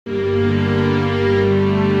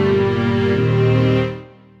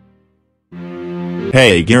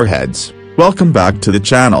Hey gearheads, welcome back to the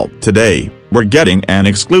channel. Today, we're getting an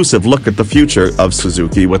exclusive look at the future of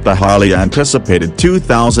Suzuki with the highly anticipated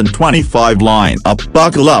 2025 lineup.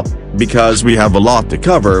 Buckle up, because we have a lot to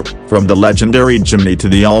cover, from the legendary Jimny to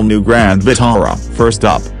the all-new Grand Vitara. First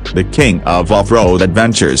up, the king of off-road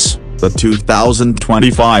adventures, the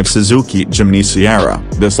 2025 Suzuki Jimny Sierra.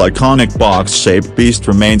 This iconic box-shaped beast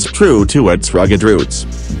remains true to its rugged roots,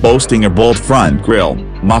 boasting a bold front grille,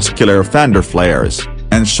 muscular fender flares,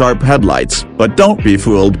 and sharp headlights. But don't be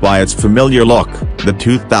fooled by its familiar look. The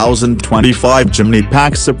 2025 Jimny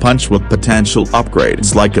packs a punch with potential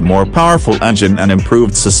upgrades like a more powerful engine and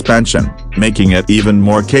improved suspension, making it even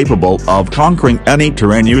more capable of conquering any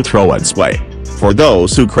terrain you throw its way. For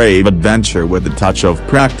those who crave adventure with a touch of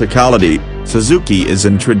practicality, Suzuki is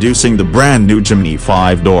introducing the brand new Jimny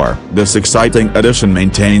 5-door. This exciting addition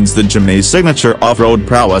maintains the Jimny's signature off-road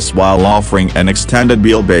prowess while offering an extended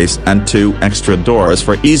wheelbase and 2 extra doors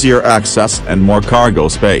for easier access and more cargo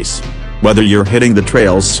space. Whether you're hitting the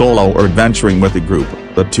trails solo or adventuring with a group,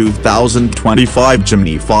 the 2025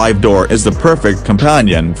 Jimny 5-door is the perfect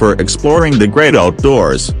companion for exploring the great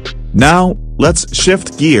outdoors. Now, let's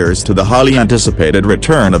shift gears to the highly anticipated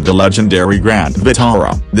return of the legendary Grand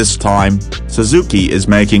Vitara. This time, Suzuki is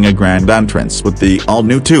making a grand entrance with the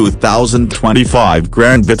all-new 2025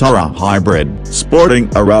 Grand Vitara Hybrid. Sporting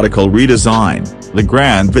a radical redesign, the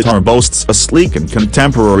Grand Vitara boasts a sleek and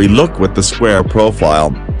contemporary look with the square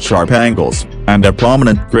profile, sharp angles, and a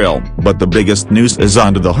prominent grille. But the biggest news is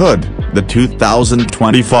under the hood. The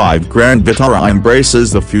 2025 Grand Vitara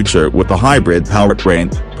embraces the future with a hybrid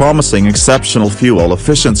powertrain, promising exceptional fuel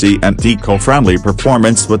efficiency and eco-friendly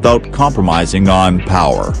performance without compromising on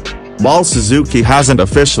power. While Suzuki hasn't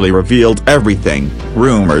officially revealed everything,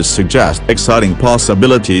 rumors suggest exciting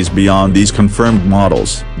possibilities beyond these confirmed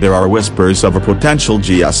models. There are whispers of a potential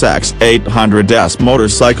GSX 800S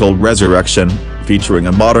motorcycle resurrection, featuring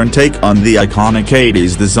a modern take on the iconic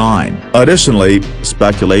 80s design. Additionally,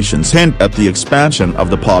 speculations hint at the expansion of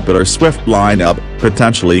the popular Swift lineup,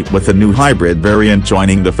 potentially with a new hybrid variant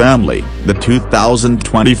joining the family. The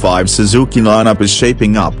 2025 Suzuki lineup is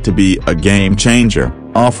shaping up to be a game-changer,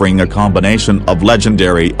 offering a combination of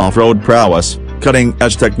legendary off-road prowess,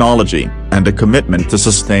 cutting-edge technology, and a commitment to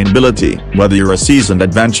sustainability. Whether you're a seasoned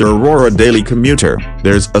adventurer or a daily commuter,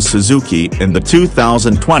 there's a Suzuki in the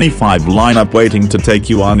 2025 lineup waiting to take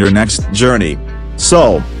you on your next journey.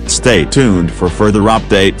 So, stay tuned for further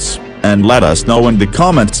updates, and let us know in the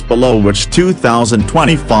comments below which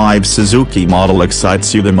 2025 Suzuki model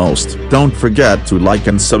excites you the most. Don't forget to like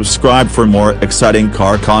and subscribe for more exciting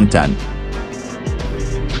car content.